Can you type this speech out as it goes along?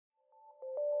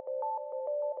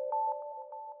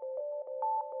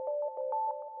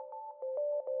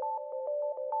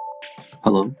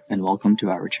Hello and welcome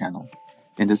to our channel.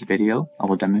 In this video, I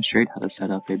will demonstrate how to set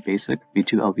up a basic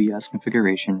V2LVS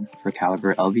configuration for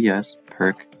Calibre LVS,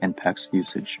 PERC, and PEX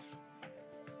usage.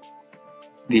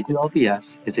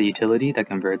 V2LVS is a utility that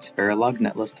converts Verilog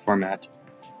netlist format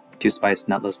to SPICE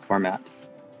netlist format.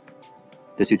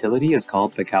 This utility is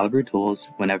called by Calibre tools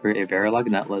whenever a Verilog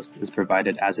netlist is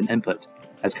provided as an input,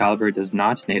 as Calibre does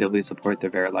not natively support the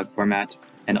Verilog format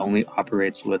and only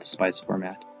operates with SPICE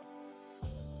format.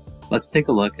 Let's take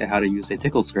a look at how to use a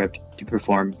tickle script to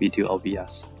perform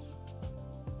V2LVS.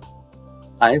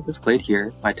 I have displayed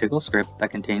here my tickle script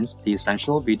that contains the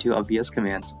essential V2LVS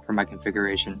commands for my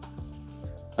configuration.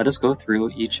 Let us go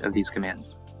through each of these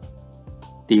commands.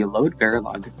 The load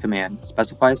Verilog command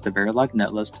specifies the Verilog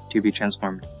netlist to be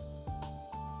transformed.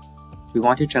 We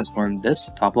want to transform this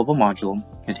top-level module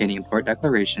containing port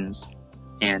declarations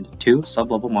and two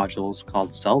sub-level modules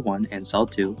called Cell 1 and Cell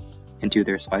 2 into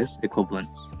their SPICE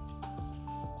equivalents.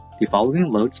 The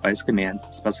following load SPICE commands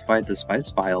specify the SPICE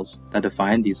files that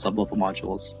define these sub-level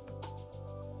modules.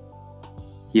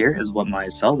 Here is what my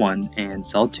Cell 1 and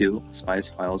Cell 2 SPICE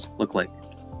files look like.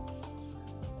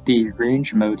 The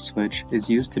range mode switch is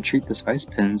used to treat the SPICE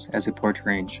pins as a port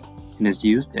range, and is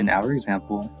used in our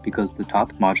example because the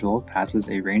top module passes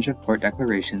a range of port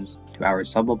declarations to our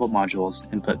sub-level module's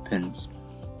input pins.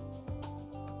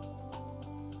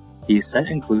 The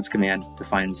setIncludes command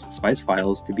defines SPICE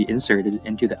files to be inserted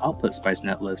into the output SPICE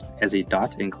netlist as a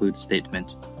 .include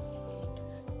statement.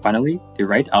 Finally, the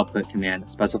writeOutput command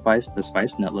specifies the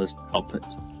SPICE netlist output.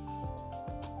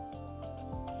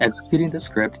 Executing this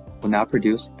script will now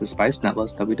produce the SPICE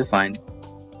netlist that we defined,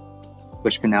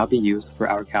 which can now be used for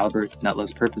our Calibre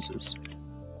netlist purposes.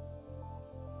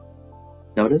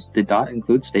 Notice the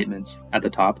 .include statements at the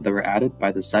top that were added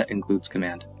by the setIncludes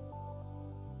command.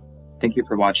 Thank you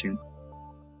for watching.